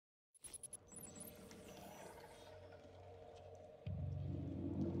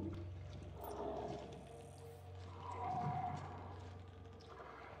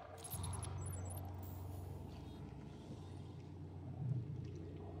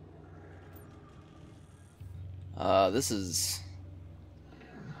This is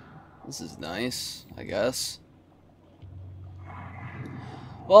nice, I guess.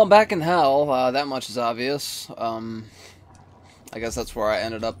 Well, I'm back in hell. That much is obvious. I guess that's where I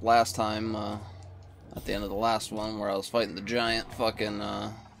ended up last time. At the end of the last one, where I was fighting the giant fucking.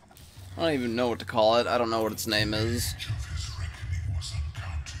 I don't even know what to call it. I don't know what its name is.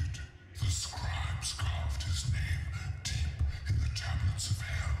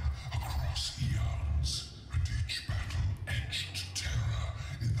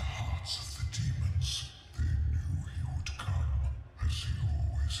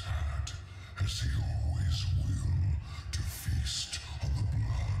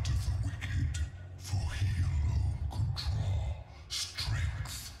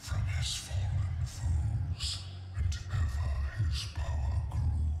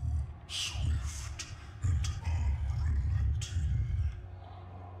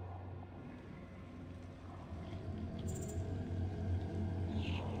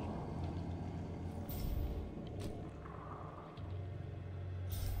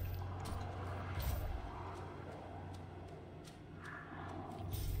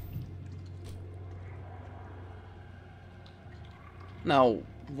 Now,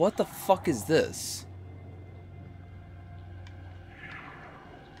 what the fuck is this?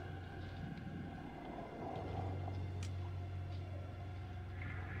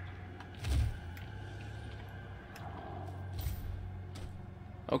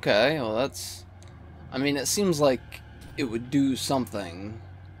 Okay, well that's... I mean, it seems like it would do something,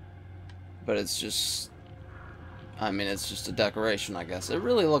 but it's just... I mean, it's just a decoration, I guess. It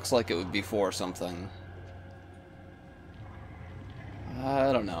really looks like it would be for something.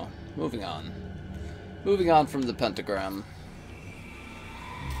 I don't know. Moving on. Moving on from the pentagram.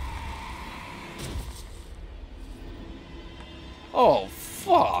 Oh,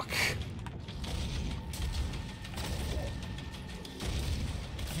 fuck!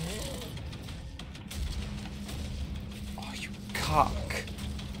 Oh, you cock.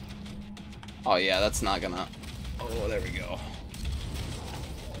 Oh, yeah, that's not gonna... Oh, there we go.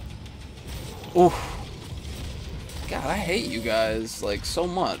 Oof. God, I hate you guys, like, so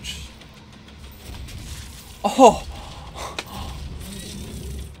much. Oh!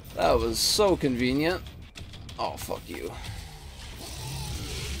 That was so convenient. Oh, fuck you.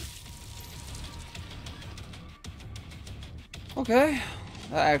 Okay.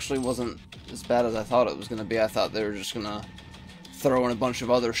 That actually wasn't as bad as I thought it was gonna be. I thought they were just gonna throw in a bunch of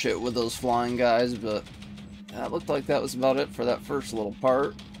other shit with those flying guys, but that looked like that was about it for that first little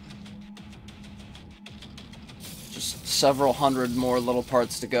part. Several hundred more little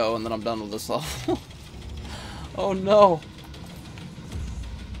parts to go, and then I'm done with this level. Oh no!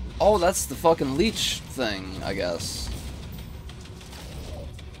 Oh, that's the fucking leech thing, I guess.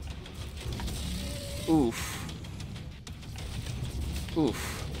 Oof.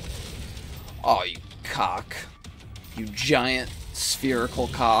 Oof. Oh, you cock. You giant spherical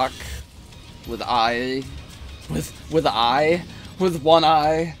cock. With eye. With eye? With one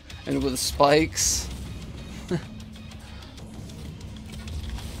eye. And with spikes.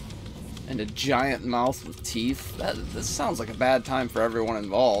 And a giant mouth with teeth. This sounds like a bad time for everyone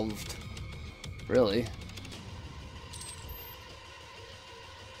involved. Really.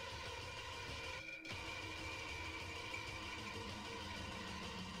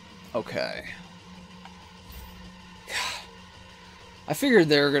 Okay. God. I figured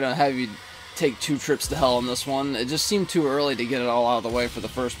they were gonna have you take 2 trips to hell on this one. It just seemed too early to get it all out of the way for the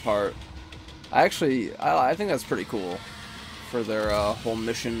first part. I think that's pretty cool. For their whole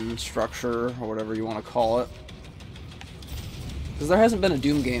mission structure, or whatever you want to call it. Because there hasn't been a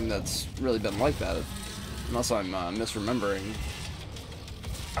Doom game that's really been like that, unless I'm misremembering.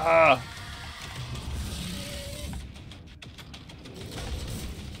 Ah!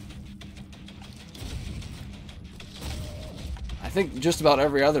 I think just about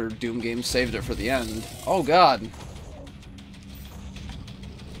every other Doom game saved it for the end. Oh god!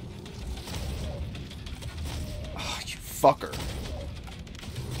 Fucker.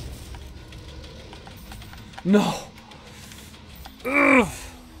 No. Ugh.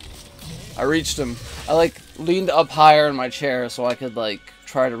 I reached him. I like leaned up higher in my chair so I could like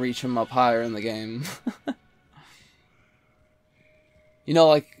try to reach him up higher in the game. You know,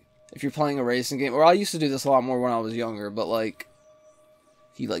 like if you're playing a racing game, or I used to do this a lot more when I was younger, but like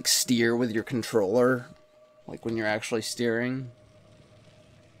you like steer with your controller, like when you're actually steering.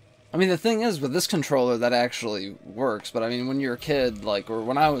 I mean, the thing is, with this controller, that actually works, but I mean, when you're a kid, like, or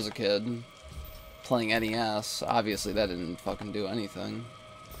when I was a kid, playing NES, obviously that didn't fucking do anything.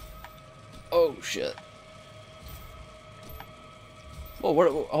 Oh, shit.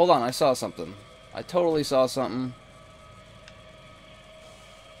 Whoa, hold on, I saw something. I totally saw something.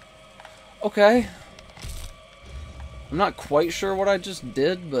 Okay. I'm not quite sure what I just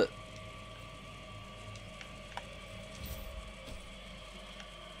did, but...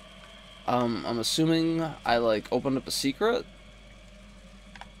 I'm assuming I, like, opened up a secret.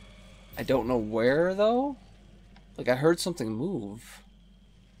 I don't know where, though. Like, I heard something move.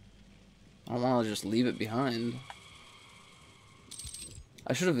 I don't want to just leave it behind.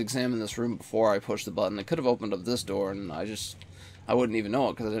 I should have examined this room before I pushed the button. It could have opened up this door, and I wouldn't even know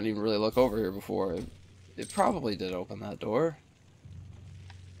it, because I didn't even really look over here before. It probably did open that door.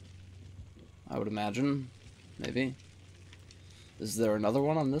 I would imagine. Maybe. Is there another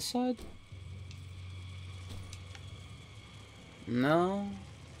one on this side? No.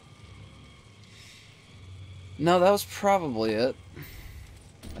 No, that was probably it.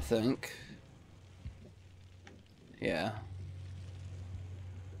 I think. Yeah.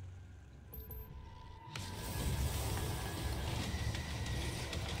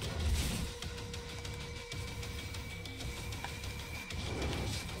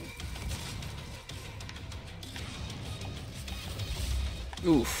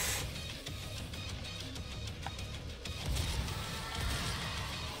 Oof.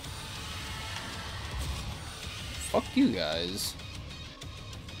 Fuck you guys.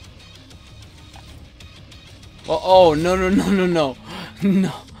 Well, oh, no, no, no, no, no.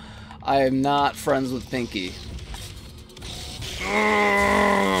 No. I am not friends with Pinky.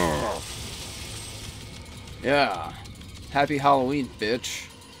 Yeah. Happy Halloween, bitch.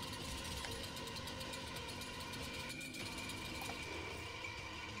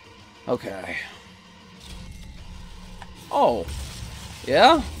 Okay. Oh.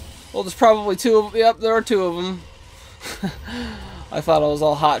 Yeah? Well, there's probably two of them. Yep, there are two of them. I thought I was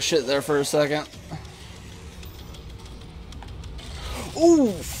all hot shit there for a second.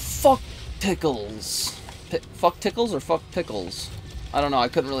 Ooh, fuck tickles. Fuck tickles or fuck pickles? I don't know, I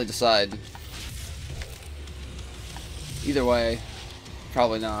couldn't really decide. Either way,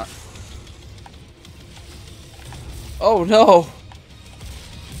 probably not. Oh no!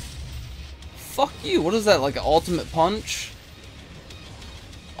 Fuck you, what is that, like an ultimate punch?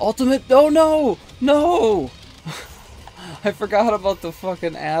 Ultimate, oh no! No! I forgot about the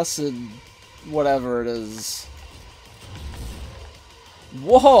fucking acid, whatever it is.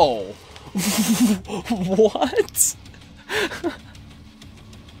 Whoa! What?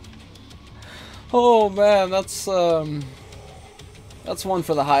 Oh man, that's one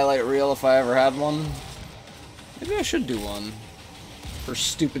for the highlight reel if I ever had one. Maybe I should do one. For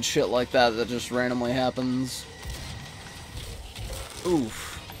stupid shit like that that just randomly happens. Oof.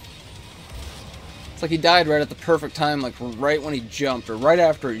 It's like he died right at the perfect time, like right when he jumped, or right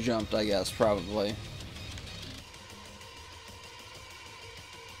after he jumped, I guess, probably.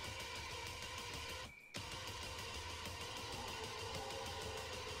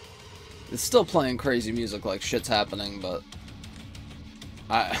 It's still playing crazy music like shit's happening, but...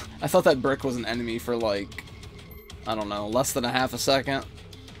 I thought that brick was an enemy for like, I don't know, less than a half a second.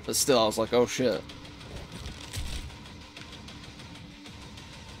 But still, I was like, oh shit.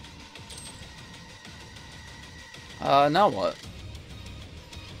 Now what?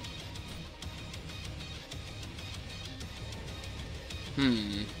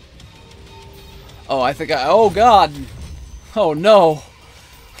 Oh, I think oh god! Oh no!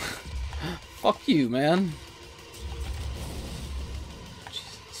 Fuck you, man.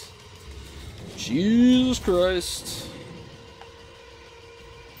 Jesus. Jesus Christ.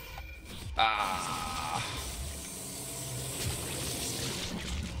 Ah.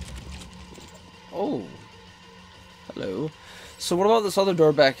 Oh. Hello. So what about this other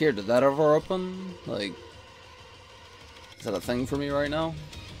door back here? Did that ever open? Like, is that a thing for me right now?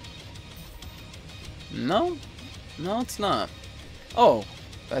 No? No, it's not. Oh.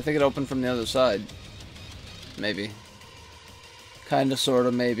 I think it opened from the other side. Maybe. Kinda,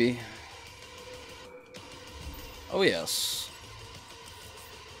 sorta, maybe. Oh, yes.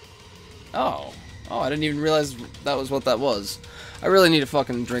 Oh. Oh, I didn't even realize that was what that was. I really need a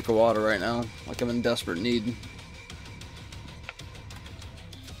fucking drink of water right now. Like I'm in desperate need.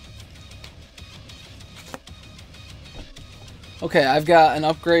 Okay, I've got an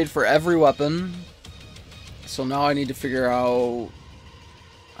upgrade for every weapon. So now I need to figure out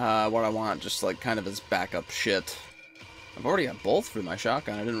what I want, just like kind of as backup shit. I've already got both for my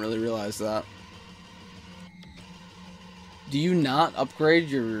shotgun. I didn't really realize that. Do you not upgrade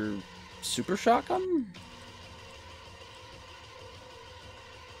your super shotgun?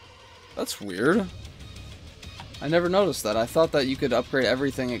 That's weird. I never noticed that. I thought that you could upgrade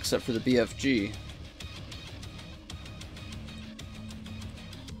everything except for the BFG.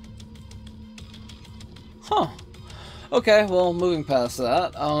 Huh. Okay, well, moving past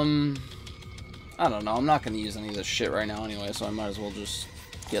that, I don't know. I'm not going to use any of this shit right now anyway, so I might as well just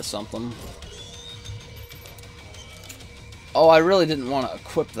get something. Oh, I really didn't want to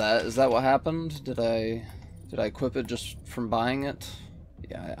equip that. Is that what happened? Did I equip it just from buying it?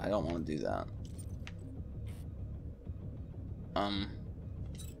 Yeah, I don't want to do that.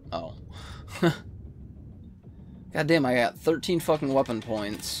 Oh. God damn, I got 13 fucking weapon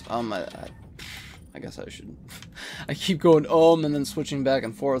points. I guess I should... I keep going, and then switching back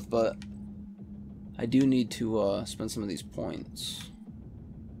and forth, but... I do need to, spend some of these points.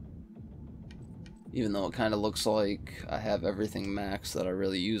 Even though it kind of looks like I have everything maxed that I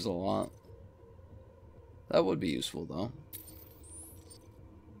really use a lot. That would be useful, though.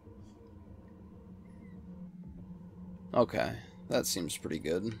 Okay, that seems pretty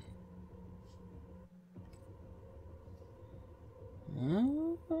good.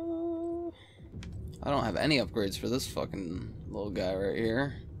 I don't have any upgrades for this fucking little guy right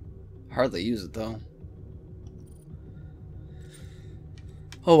here. Hardly use it, though.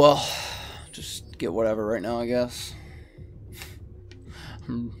 Oh well. Just get whatever right now, I guess.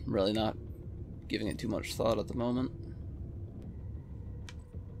 I'm really not giving it too much thought at the moment.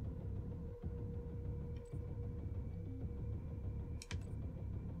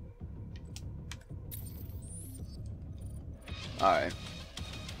 Alright.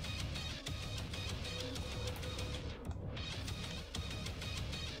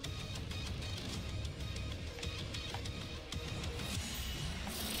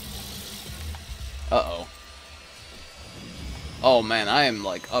 Uh-oh. Oh man, I am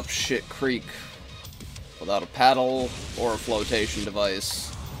like up shit creek without a paddle or a flotation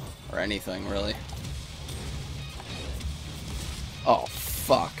device or anything really. Oh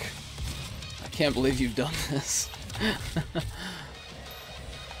fuck. I can't believe you've done this.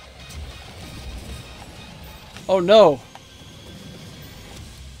 Oh no.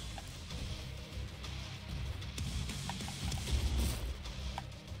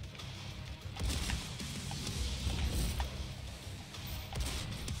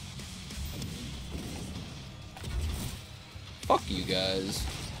 Fuck you guys.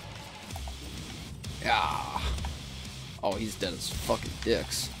 Yeah. Oh, he's dead as fucking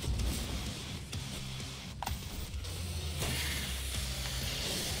dicks.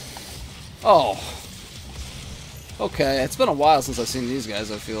 Oh. Okay, it's been a while since I've seen these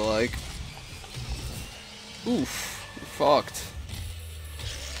guys, I feel like. Oof. You're fucked.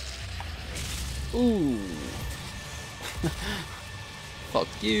 Ooh. Fuck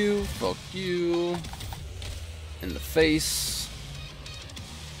you. Fuck you. In the face.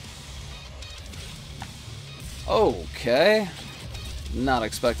 Okay. Not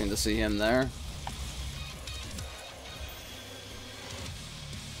expecting to see him there.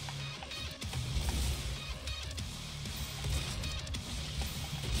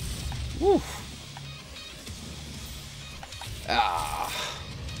 Woo. Ah.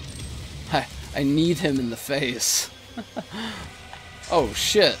 I need him in the face. Oh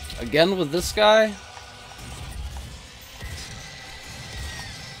shit. Again with this guy?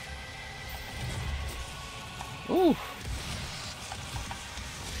 Ooh.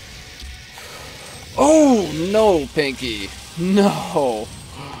 Oh no, Pinky. No.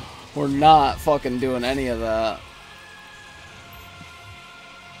 We're not fucking doing any of that.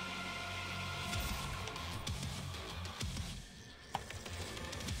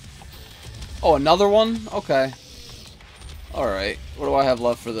 Oh, another one? Okay. Alright. What do I have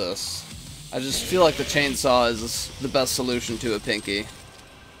left for this? I just feel like the chainsaw is the best solution to a Pinky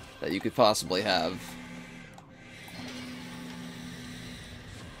that you could possibly have.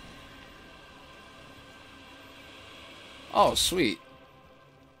 Oh, sweet.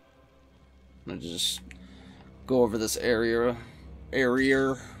 I'm gonna just go over this area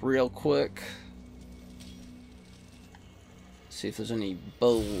real quick. See if there's any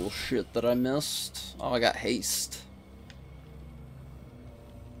bullshit that I missed. Oh, I got haste.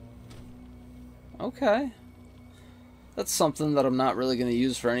 Okay. That's something that I'm not really going to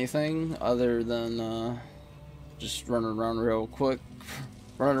use for anything other than just running around real quick.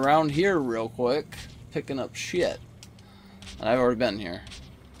 Running around here real quick, picking up shit. And I've already been here.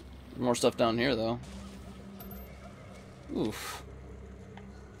 More stuff down here, though. Oof.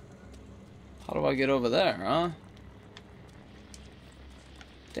 How do I get over there, huh?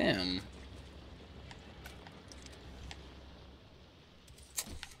 Damn.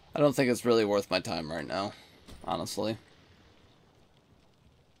 I don't think it's really worth my time right now, honestly.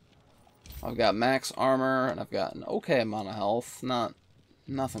 I've got max armor, and I've got an okay amount of health.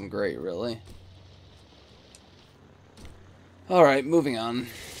 Nothing great, really. Alright, moving on.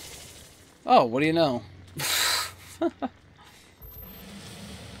 Oh, what do you know?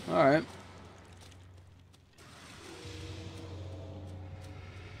 Alright.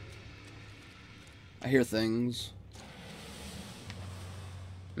 I hear things.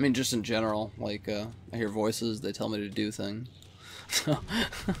 I mean, just in general. Like, I hear voices, they tell me to do things.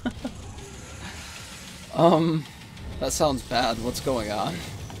 That sounds bad. What's going on?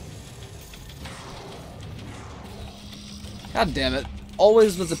 God damn it.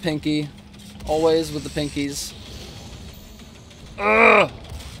 Always with the pinky. Always with the pinkies. Ugh!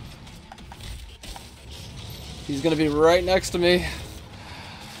 He's gonna be right next to me.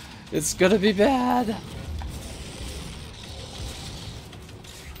 It's gonna be bad.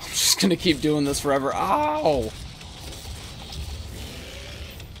 I'm just gonna keep doing this forever. Ow!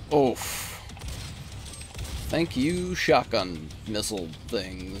 Oof. Thank you, shotgun missile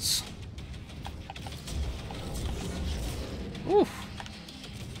things. Oof.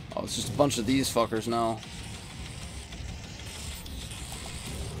 Oh, it's just a bunch of these fuckers now.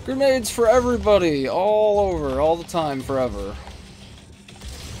 Grenades for everybody, all over, all the time, forever.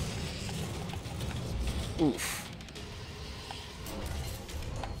 Oof.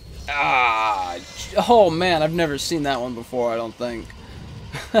 Ah! Oh man, I've never seen that one before, I don't think.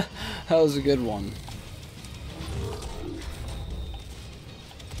 That was a good one.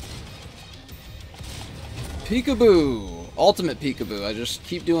 Peekaboo! Ultimate peekaboo. I just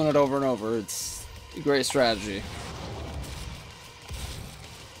keep doing it over and over. It's a great strategy.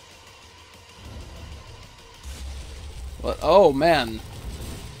 What? Oh, man.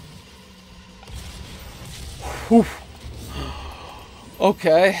 Whew.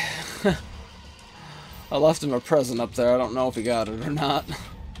 Okay. I left him a present up there. I don't know if he got it or not.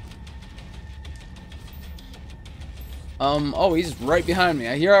 Oh, he's right behind me.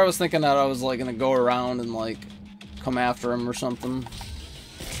 I was thinking that I was, like, gonna go around and, like, come after him or something.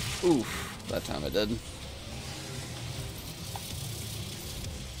 Oof. That time I did.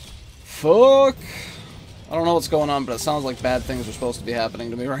 Fuck! I don't know what's going on, but it sounds like bad things are supposed to be happening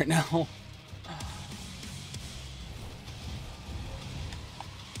to me right now.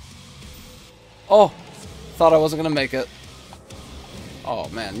 Oh! Thought I wasn't gonna make it. Oh,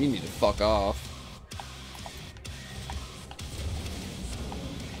 man, you need to fuck off.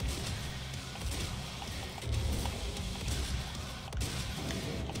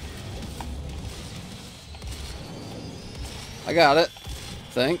 I got it.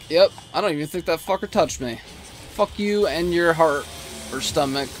 Yep. I don't even think that fucker touched me. Fuck you and your heart, or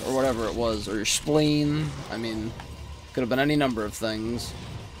stomach, or whatever it was, or your spleen. I mean, could have been any number of things.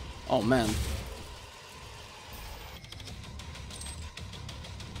 Oh, man.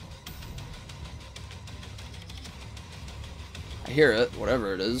 I hear it,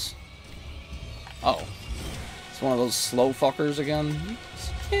 whatever it is. Oh. It's one of those slow fuckers again. You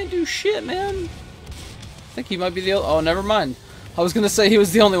can't do shit, man. I think he might be the... Oh, never mind. I was going to say he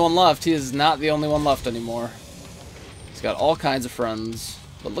was the only one left. He is not the only one left anymore. He's got all kinds of friends.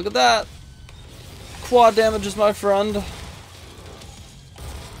 But look at that. Quad damage is my friend.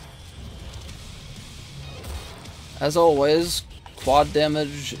 As always, quad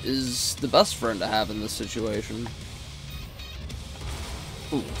damage is the best friend to have in this situation.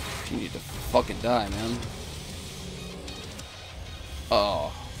 Ooh, you need to fucking die, man.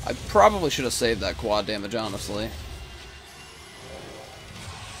 Oh. I probably should have saved that quad damage, honestly.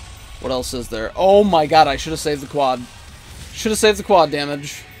 What else is there? Oh my god, I should have saved the quad. Should have saved the quad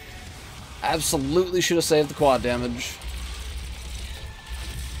damage. Absolutely should have saved the quad damage.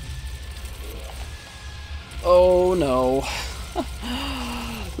 Oh no.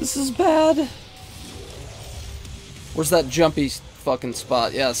 This is bad. Where's that jumpy fucking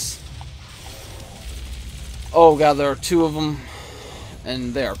spot? Yes. Oh god, there are two of them.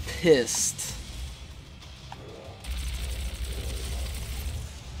 And they are pissed.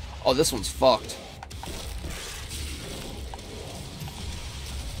 Oh, this one's fucked.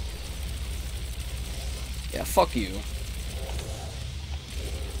 Yeah, fuck you.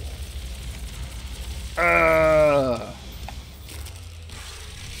 I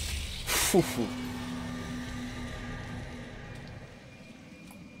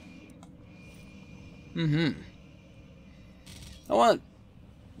want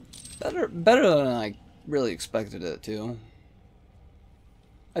better than I really expected it to.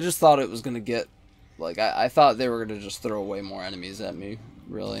 I just thought it was gonna get, like, I thought they were gonna just throw away more enemies at me,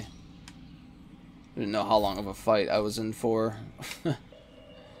 really. I didn't know how long of a fight I was in for.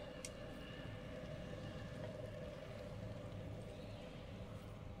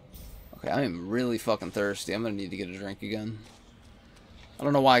 Okay, I am really fucking thirsty. I'm gonna need to get a drink again. I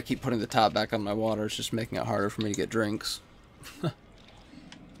don't know why I keep putting the top back on my water. It's just making it harder for me to get drinks.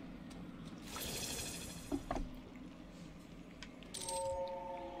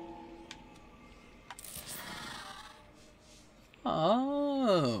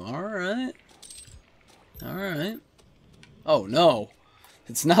 no.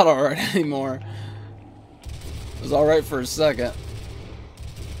 It's not alright anymore. It was alright for a second.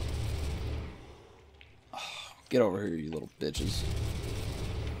 Get over here, you little bitches.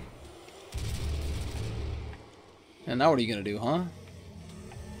 And now what are you gonna do, huh?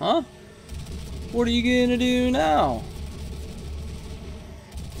 Huh? What are you gonna do now?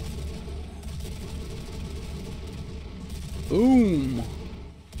 Boom!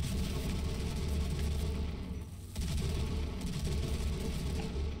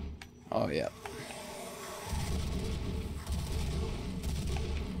 Oh, yeah.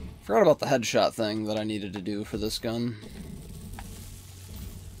 Forgot about the headshot thing that I needed to do for this gun.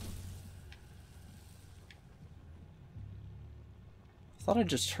 I thought I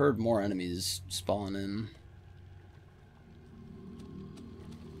just heard more enemies spawn in.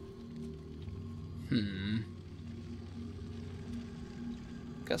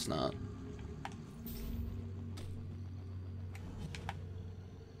 Guess not.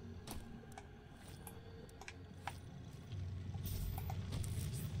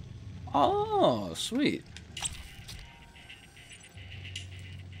 Oh, sweet.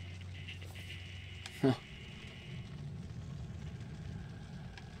 Huh.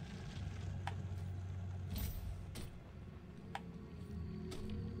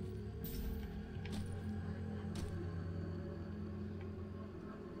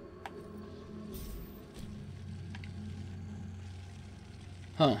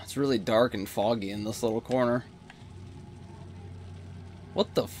 Huh, it's really dark and foggy in this little corner.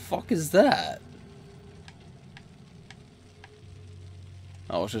 What the fuck is that?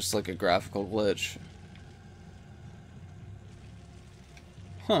 Oh, it's just like a graphical glitch.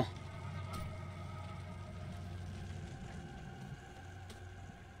 Huh.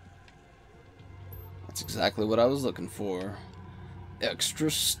 That's exactly what I was looking for. Extra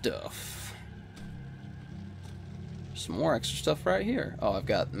stuff. Some more extra stuff right here. Oh, I've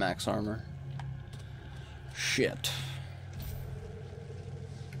got max armor. Shit.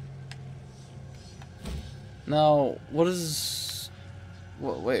 Now, what is...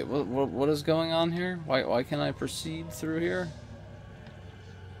 Wait, what is going on here? Why can't I proceed through here?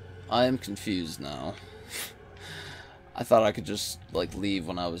 I am confused now. I thought I could just, like, leave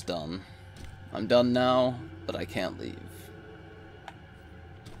when I was done. I'm done now, but I can't leave.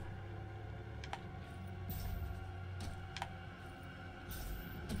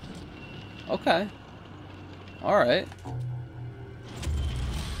 Okay. Alright.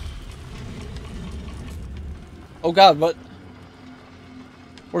 Oh god, what?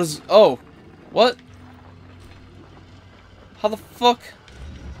 What is... Oh! What? How the fuck?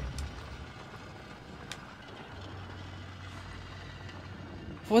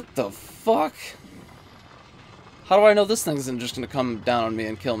 What the fuck? How do I know this thing isn't just gonna come down on me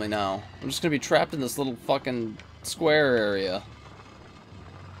and kill me now? I'm just gonna be trapped in this little fucking square area.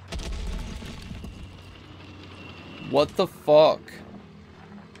 What the fuck?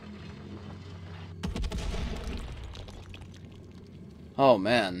 Oh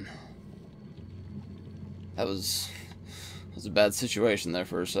man. That was a bad situation there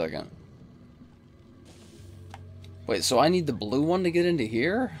for a second. Wait, so I need the blue one to get into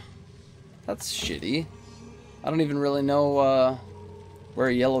here? That's shitty. I don't even really know where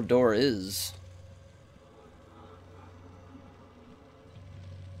a yellow door is.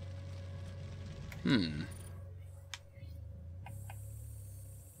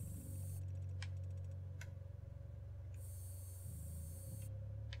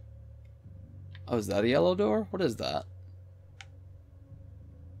 Oh, is that a yellow door? What is that?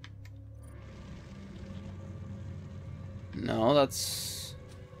 No, that's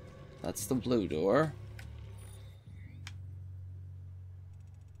the blue door.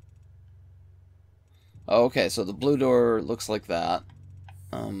 Oh, okay, so the blue door looks like that.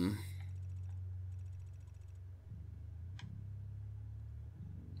 I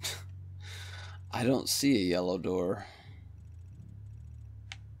don't see a yellow door.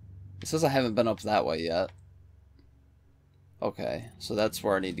 It says I haven't been up that way yet. Okay, so that's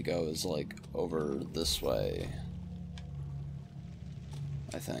where I need to go, is like over this way,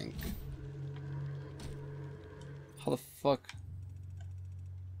 I think. How the fuck?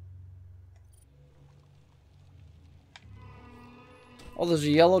 Oh, there's a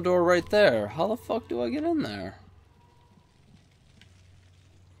yellow door right there. How the fuck do I get in there?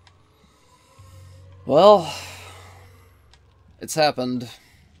 Well, it's happened.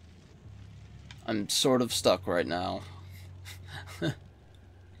 I'm sort of stuck right now.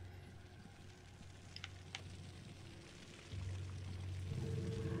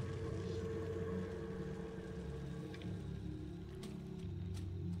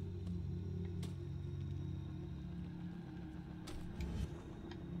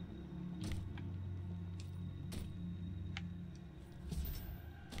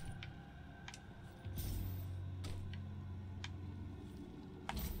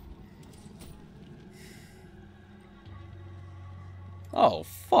 Oh,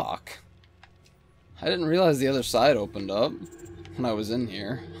 fuck. I didn't realize the other side opened up when I was in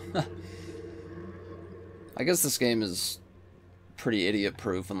here. I guess this game is pretty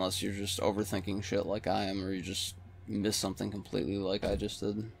idiot-proof unless you're just overthinking shit like I am, or you just miss something completely like I just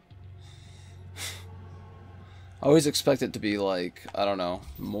did. I always expect it to be, like, I don't know,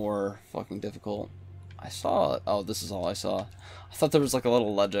 more fucking difficult. I saw it. Oh, this is all I saw. I thought there was, like, a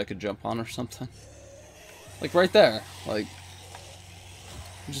little ledge I could jump on or something. Like, right there. Like,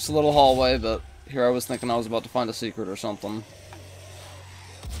 just a little hallway, but here I was thinking I was about to find a secret or something.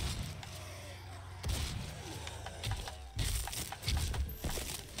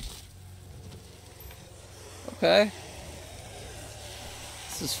 Okay.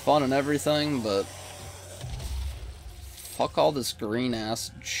 This is fun and everything, but fuck all this green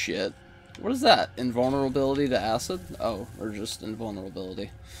acid shit. What is that? Invulnerability to acid? Oh, or just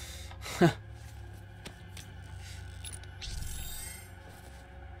invulnerability.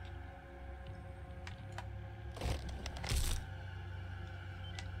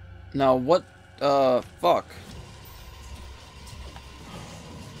 Now what, fuck.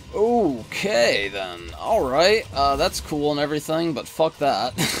 Okay, then. Alright, that's cool and everything, but fuck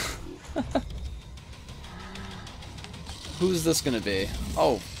that. Who's this gonna be?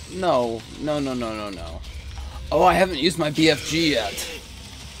 Oh, no. No, no, no, no, no. Oh, I haven't used my BFG yet.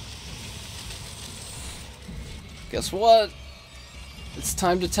 Guess what? It's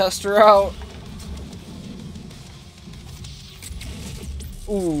time to test her out.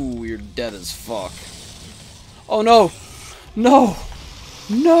 Ooh, you're dead as fuck. Oh, no! No!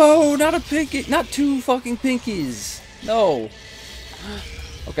 No! Not a pinky! Not two fucking pinkies! No!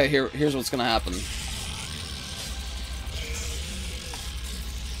 Okay, here's what's gonna happen.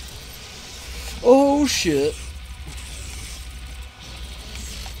 Oh, shit.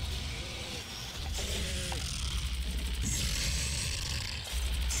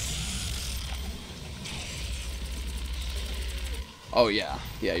 Oh, yeah.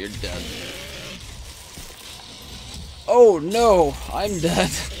 Yeah, you're dead. Oh, no! I'm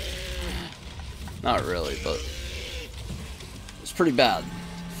dead. Not really, but it's pretty bad.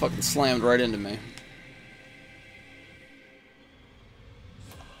 Fucking slammed right into me.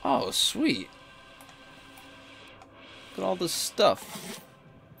 Oh, sweet. Look at all this stuff.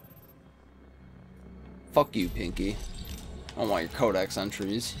 Fuck you, Pinky. I don't want your codex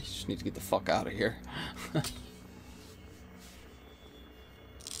entries. You just need to get the fuck out of here.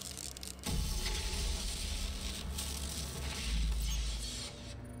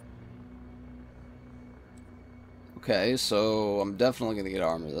 Okay, so I'm definitely gonna get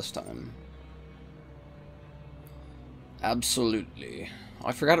armor this time. Absolutely. Oh,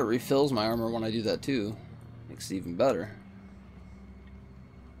 I forgot it refills my armor when I do that too. Makes it even better.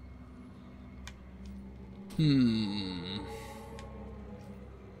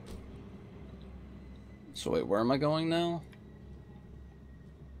 So wait, where am I going now?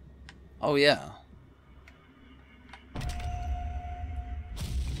 Oh yeah.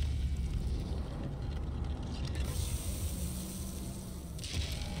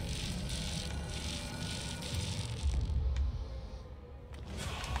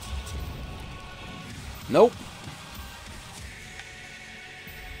 Nope.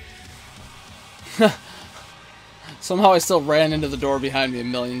 Somehow I still ran into the door behind me a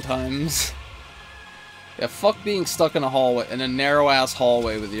million times. Yeah, fuck being stuck in a hallway, in a narrow-ass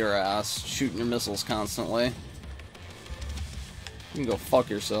hallway with your ass, shooting your missiles constantly. You can go fuck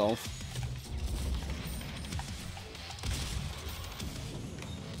yourself.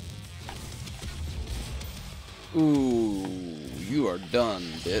 Ooh, you are done,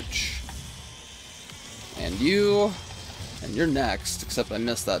 bitch. And you, and you're next, except I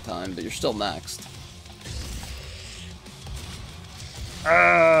missed that time, but you're still next.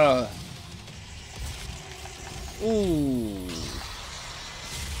 Ah! Ooh.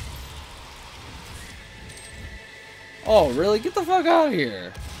 Oh, really? Get the fuck out of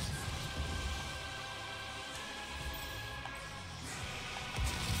here.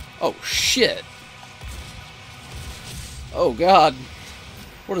 Oh, shit. Oh, God.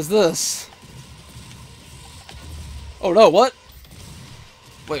 What is this? Oh, no, what?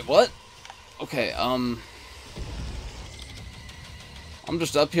 Wait, what? Okay, I'm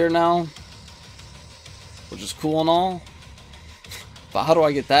just up here now, which is cool and all, but how do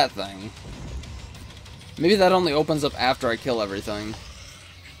I get that thing? Maybe that only opens up after I kill everything.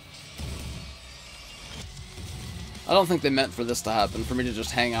 I don't think they meant for this to happen, for me to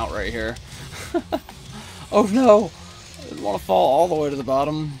just hang out right here. Oh no! I didn't want to fall all the way to the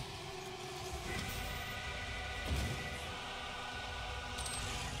bottom.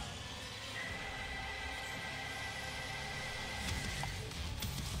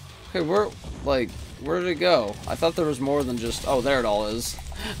 Okay, like, where did it go? I thought there was more than just... Oh, there it all is.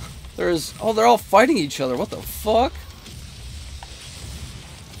 There's... Oh, they're all fighting each other. What the fuck?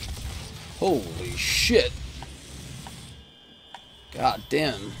 Holy shit. God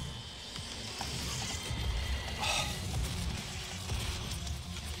damn.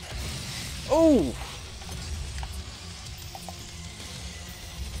 Oh!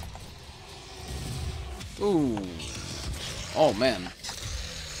 Ooh. Oh, man.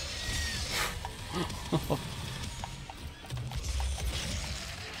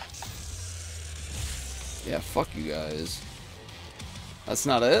 Yeah, fuck you guys. That's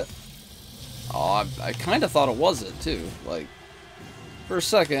not it? Oh, I kind of thought it was it, too. Like, for a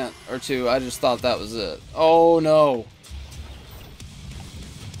second or two, I just thought that was it. Oh, no.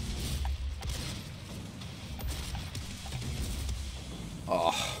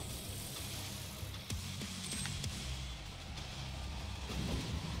 Oh.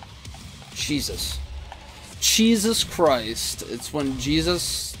 Jesus. Jesus Christ. It's when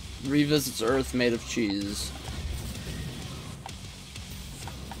Jesus revisits Earth made of cheese.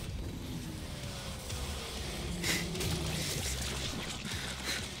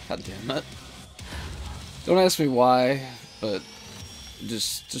 God damn it. Don't ask me why, but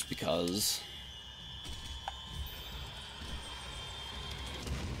just because.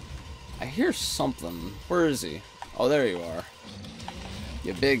 I hear something. Where is he? Oh, there you are.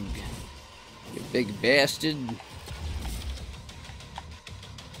 You big bastard.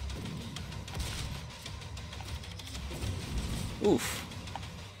 Oof.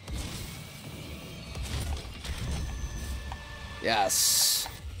 Yes.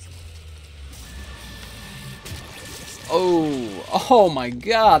 Oh my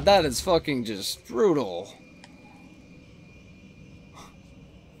god, that is fucking just brutal.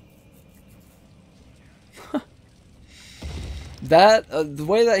 That, the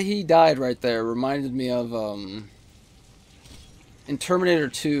way that he died right there reminded me of, in Terminator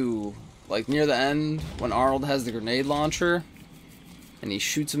 2, like near the end, when Arnold has the grenade launcher, and he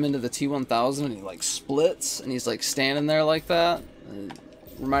shoots him into the T-1000, and he, like, splits, and he's, like, standing there like that. It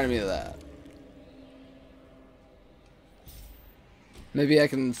reminded me of that. Maybe I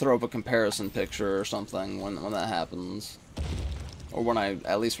can throw up a comparison picture or something when that happens. Or when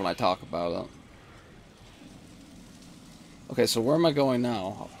at least when I talk about it. Okay, so where am I going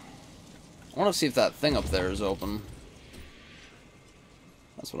now? I want to see if that thing up there is open.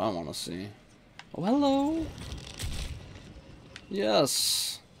 That's what I want to see. Oh, hello!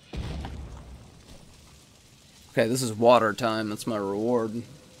 Yes! Okay, this is water time. That's my reward.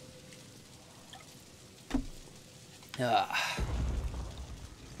 Ah.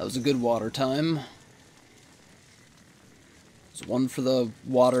 That was a good water time. It's one for the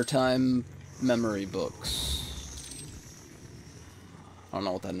water time memory books. I don't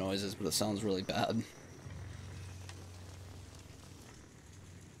know what that noise is, but it sounds really bad.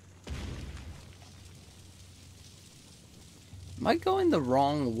 Am I going the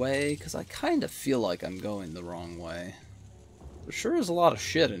wrong way? Because I kind of feel like I'm going the wrong way. There sure is a lot of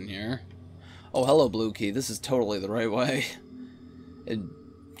shit in here. Oh, hello, Blue Key. This is totally the right way.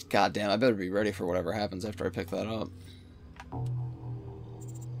 Goddamn, I better be ready for whatever happens after I pick that up.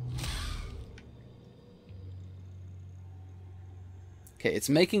 Okay, it's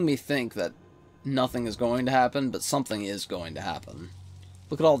making me think that nothing is going to happen, but something is going to happen.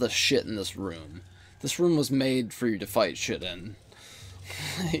 Look at all this shit in this room. This room was made for you to fight shit in.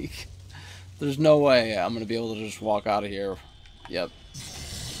 Like, there's no way I'm gonna be able to just walk out of here. Yep.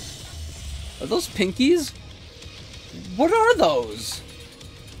 Are those pinkies? What are those?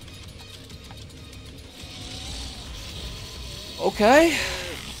 Okay.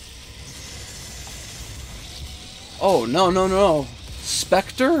 Oh, no, no, no.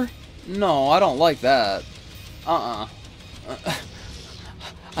 Spectre? No, I don't like that. I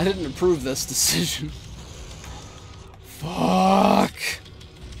didn't approve this decision. Fuck.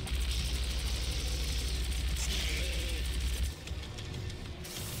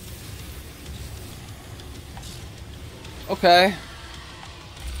 Okay.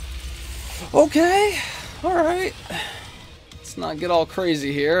 Okay. Alright. Let's not get all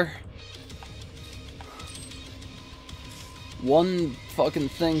crazy here. One fucking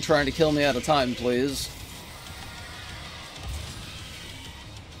thing trying to kill me at a time, please.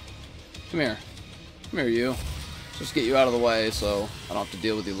 Come here. Come here, you. Just get you out of the way so I don't have to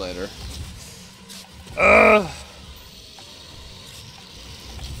deal with you later. Ugh!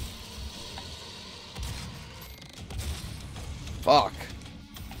 Fuck.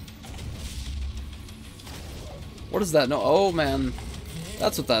 What is that? No. Oh, man.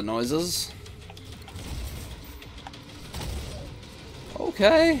 That's what that noise is.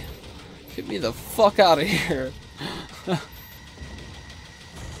 Okay. Get me the fuck out of here.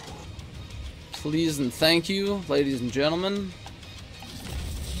 Please and thank you, ladies and gentlemen.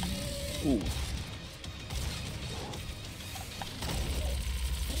 Ooh.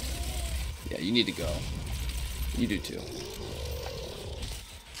 Yeah, you need to go. You do too.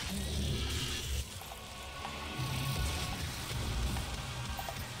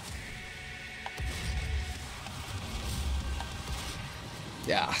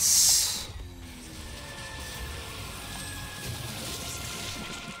 Yes.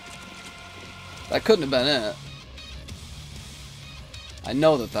 That couldn't have been it. I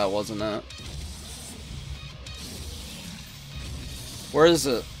know that that wasn't it. Where is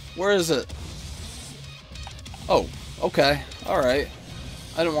it? Where is it? Oh, okay. Alright.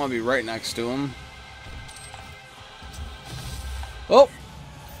 I didn't want to be right next to him. Oh!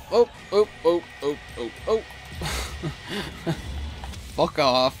 Oh, oh, oh, oh, oh, oh. Fuck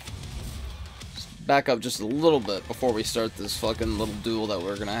off. Just back up just a little bit before we start this fucking little duel that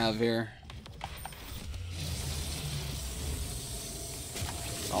we're gonna have here.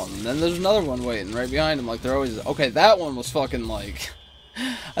 Oh, and then there's another one waiting right behind him, like they're always... Okay, that one was fucking, like...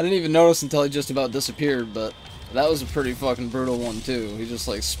 I didn't even notice until he just about disappeared, but that was a pretty fucking brutal one, too. He just,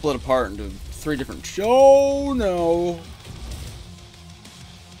 like, split apart into 3 different... Oh, no!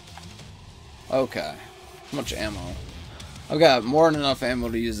 Okay. How much ammo? I've got more than enough ammo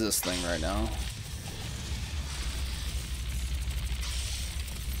to use this thing right now.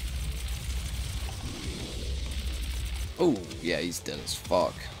 Oh, yeah, he's dead as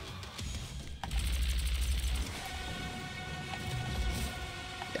fuck.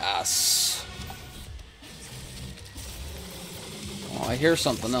 Yes. Oh, I hear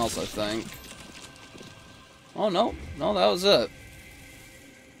something else, I think. Oh, no. No, that was it.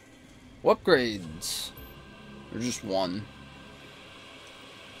 Upgrades. Or just one.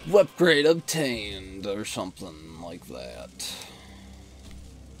 Upgrade obtained, or something like that.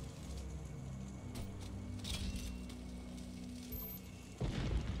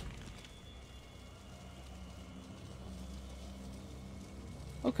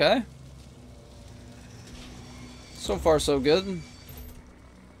 Okay. So far, so good.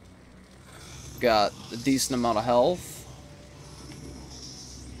 Got a decent amount of health.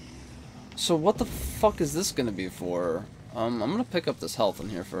 So what the fuck is this gonna be for? I'm gonna pick up this health in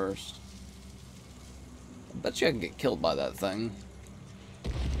here first. I bet you I can get killed by that thing. I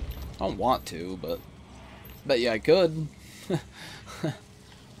don't want to, but bet you I could.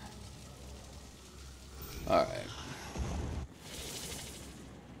 Alright.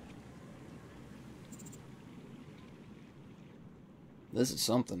 This is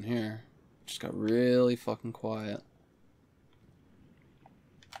something here. Just got really fucking quiet.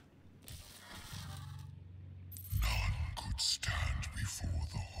 None could stand before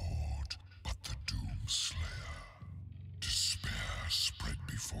the Horde but the Doomslayer. Despair spread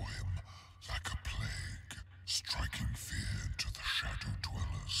before him like a plague, striking fear into the Shadow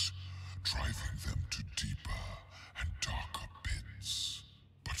Dwellers, driving them to deeper and darker pits.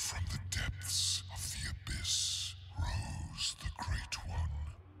 But from the depths of the abyss rose the Great One,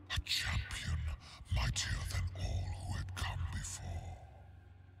 a champion mightier than all who had come before.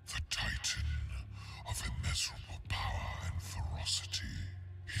 The Titan of immeasurable power and ferocity,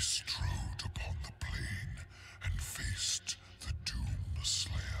 he strode upon the plain and faced the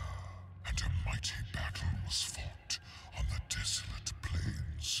Doomslayer. And a mighty battle was fought on the desolate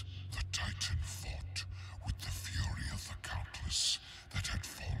plains. The Titan fought with the fury of the countless that had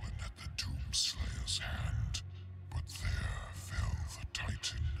fallen at the Doomslayer's hand. But there fell the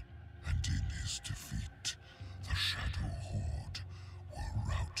Titan, and in his defeat, the Shadow Horde were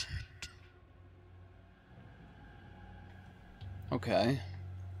routed. Okay.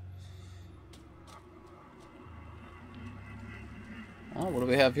 Oh, what do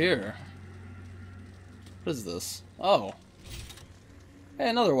we have here? What is this? Oh. Hey,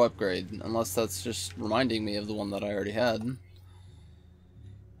 another upgrade. Unless that's just reminding me of the one that I already had.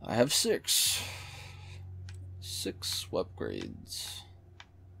 I have 6. 6 upgrades.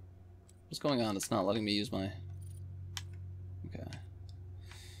 What's going on? It's not letting me use my... Okay.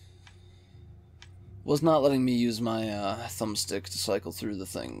 Was not letting me use my thumbstick to cycle through the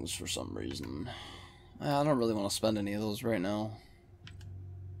things for some reason. I don't really want to spend any of those right now.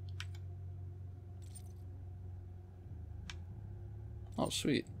 Oh,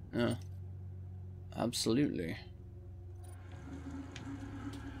 sweet. Yeah. Absolutely.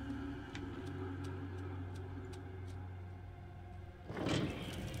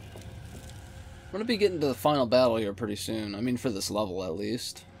 I'm gonna be getting to the final battle here pretty soon. I mean, for this level, at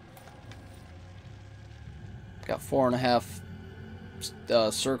least. Got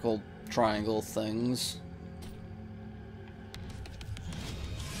 4.5 circle triangle things.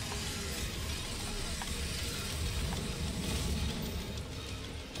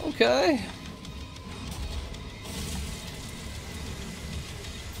 Okay.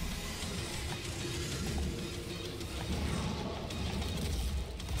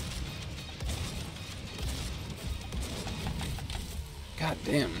 God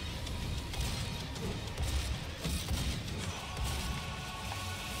damn.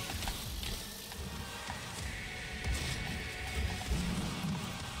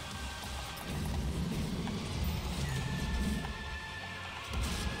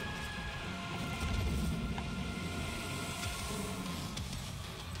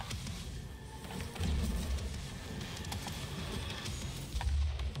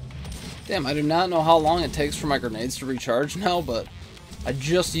 Damn, I do not know how long it takes for my grenades to recharge now, but I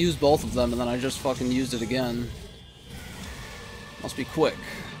just used both of them and then I just fucking used it again. Must be quick.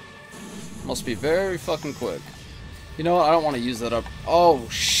 Must be very fucking quick. You know what? I don't want to use that up. Oh,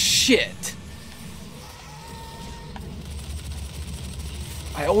 shit!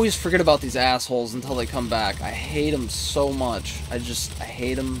 I always forget about these assholes until they come back. I hate them so much. I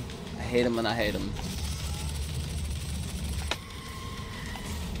hate them. I hate them and I hate them.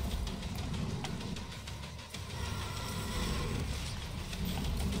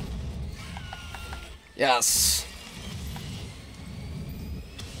 Yes.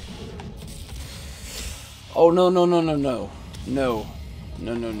 Oh, no, no, no, no, no. No.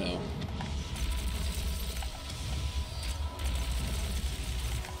 No, no, no.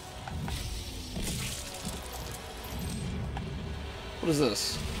 What is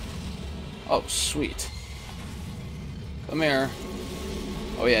this? Oh, sweet. Come here.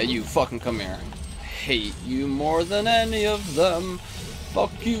 Oh, yeah, you fucking come here. I hate you more than any of them.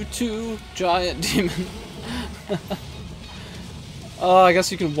 Fuck you too, giant demon. Oh, I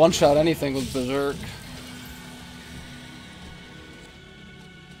guess you can one-shot anything with Berserk.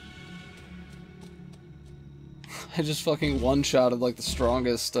 I just fucking one-shotted like the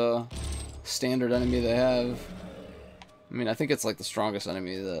strongest standard enemy they have. I mean, I think it's like the strongest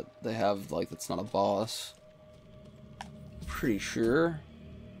enemy that they have, like, that's not a boss. Pretty sure.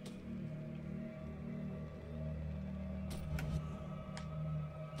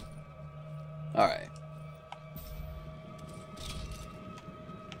 Alright.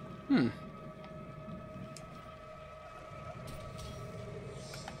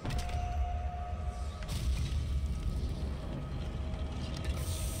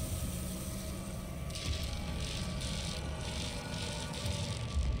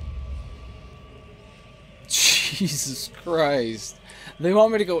 Jesus Christ. They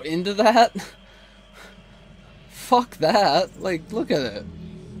want me to go into that? Fuck that. Like, look at it.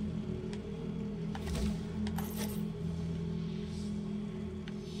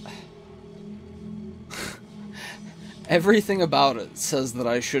 Everything about it says that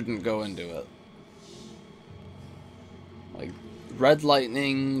I shouldn't go into it. Like, red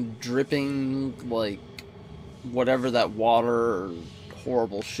lightning, dripping, like, whatever that water or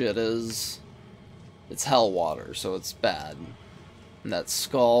horrible shit is. It's hell water, so it's bad. And that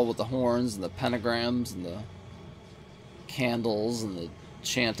skull with the horns and the pentagrams and the candles and the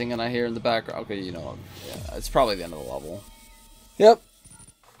chanting that I hear in the background. Okay, you know, yeah, it's probably the end of the level. Yep.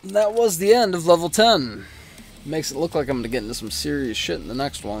 That was the end of level 10. Makes it look like I'm going to get into some serious shit in the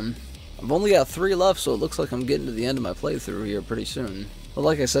next one. I've only got 3 left, so it looks like I'm getting to the end of my playthrough here pretty soon. But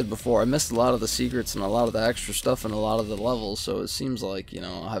like I said before, I missed a lot of the secrets and a lot of the extra stuff in a lot of the levels, so it seems like, you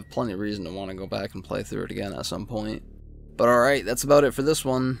know, I have plenty of reason to want to go back and play through it again at some point. But alright, that's about it for this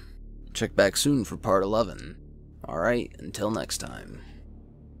one. Check back soon for part 11. Alright, until next time.